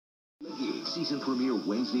season premiere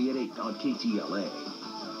Wednesday at 8 on KTLA.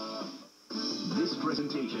 This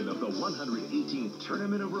presentation of the 118th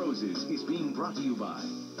Tournament of Roses is being brought to you by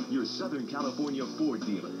your Southern California Ford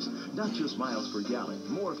dealers. Not just miles per gallon,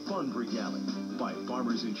 more fun per gallon. By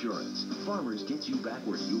Farmers Insurance. Farmers gets you back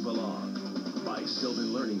where you belong. By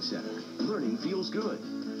Sylvan Learning Center. Learning feels good.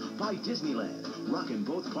 By Disneyland. Rockin'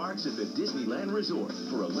 both parks at the Disneyland Resort.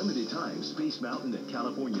 For a limited time, Space Mountain and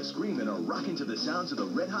California Screamin' are rocking to the sounds of the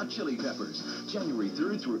Red Hot Chili Peppers. January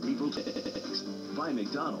 3rd through April 6th. By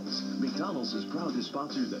McDonald's. McDonald's is proud to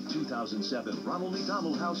sponsor the 2007 Ronald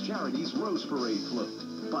McDonald House Charities Rose Parade float.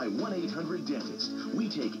 By 1-800-DENTIST. We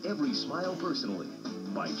take every smile personally.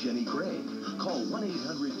 By Jenny Craig. Call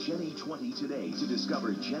 1-800-JENNY-20 today to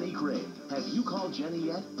discover Jenny Craig. Have you called Jenny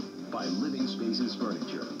yet? By Living Spaces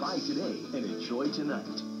Furniture. Buy today and enjoy tonight.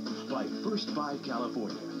 By First 5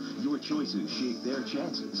 California. Your choices shape their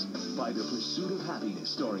chances. By The Pursuit of Happyness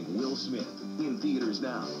starring Will Smith. In theaters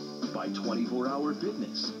now. By 24-Hour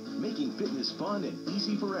Fitness. Making fitness fun and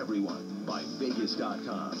easy for everyone. By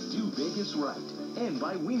Vegas.com. Do Vegas right. And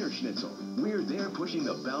by Wienerschnitzel. We're there pushing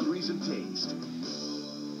the boundaries of taste.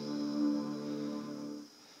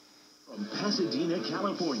 From Pasadena,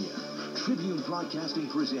 California, Tribune Broadcasting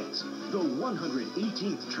presents the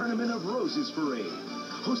 118th Tournament of Roses Parade,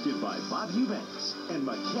 hosted by Bob Eubanks and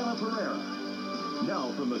Michaela Pereira.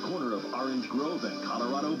 Now from the corner of Orange Grove and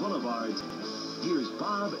Colorado Boulevards, here's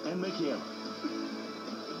Bob and Michaela.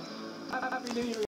 Happy New Year.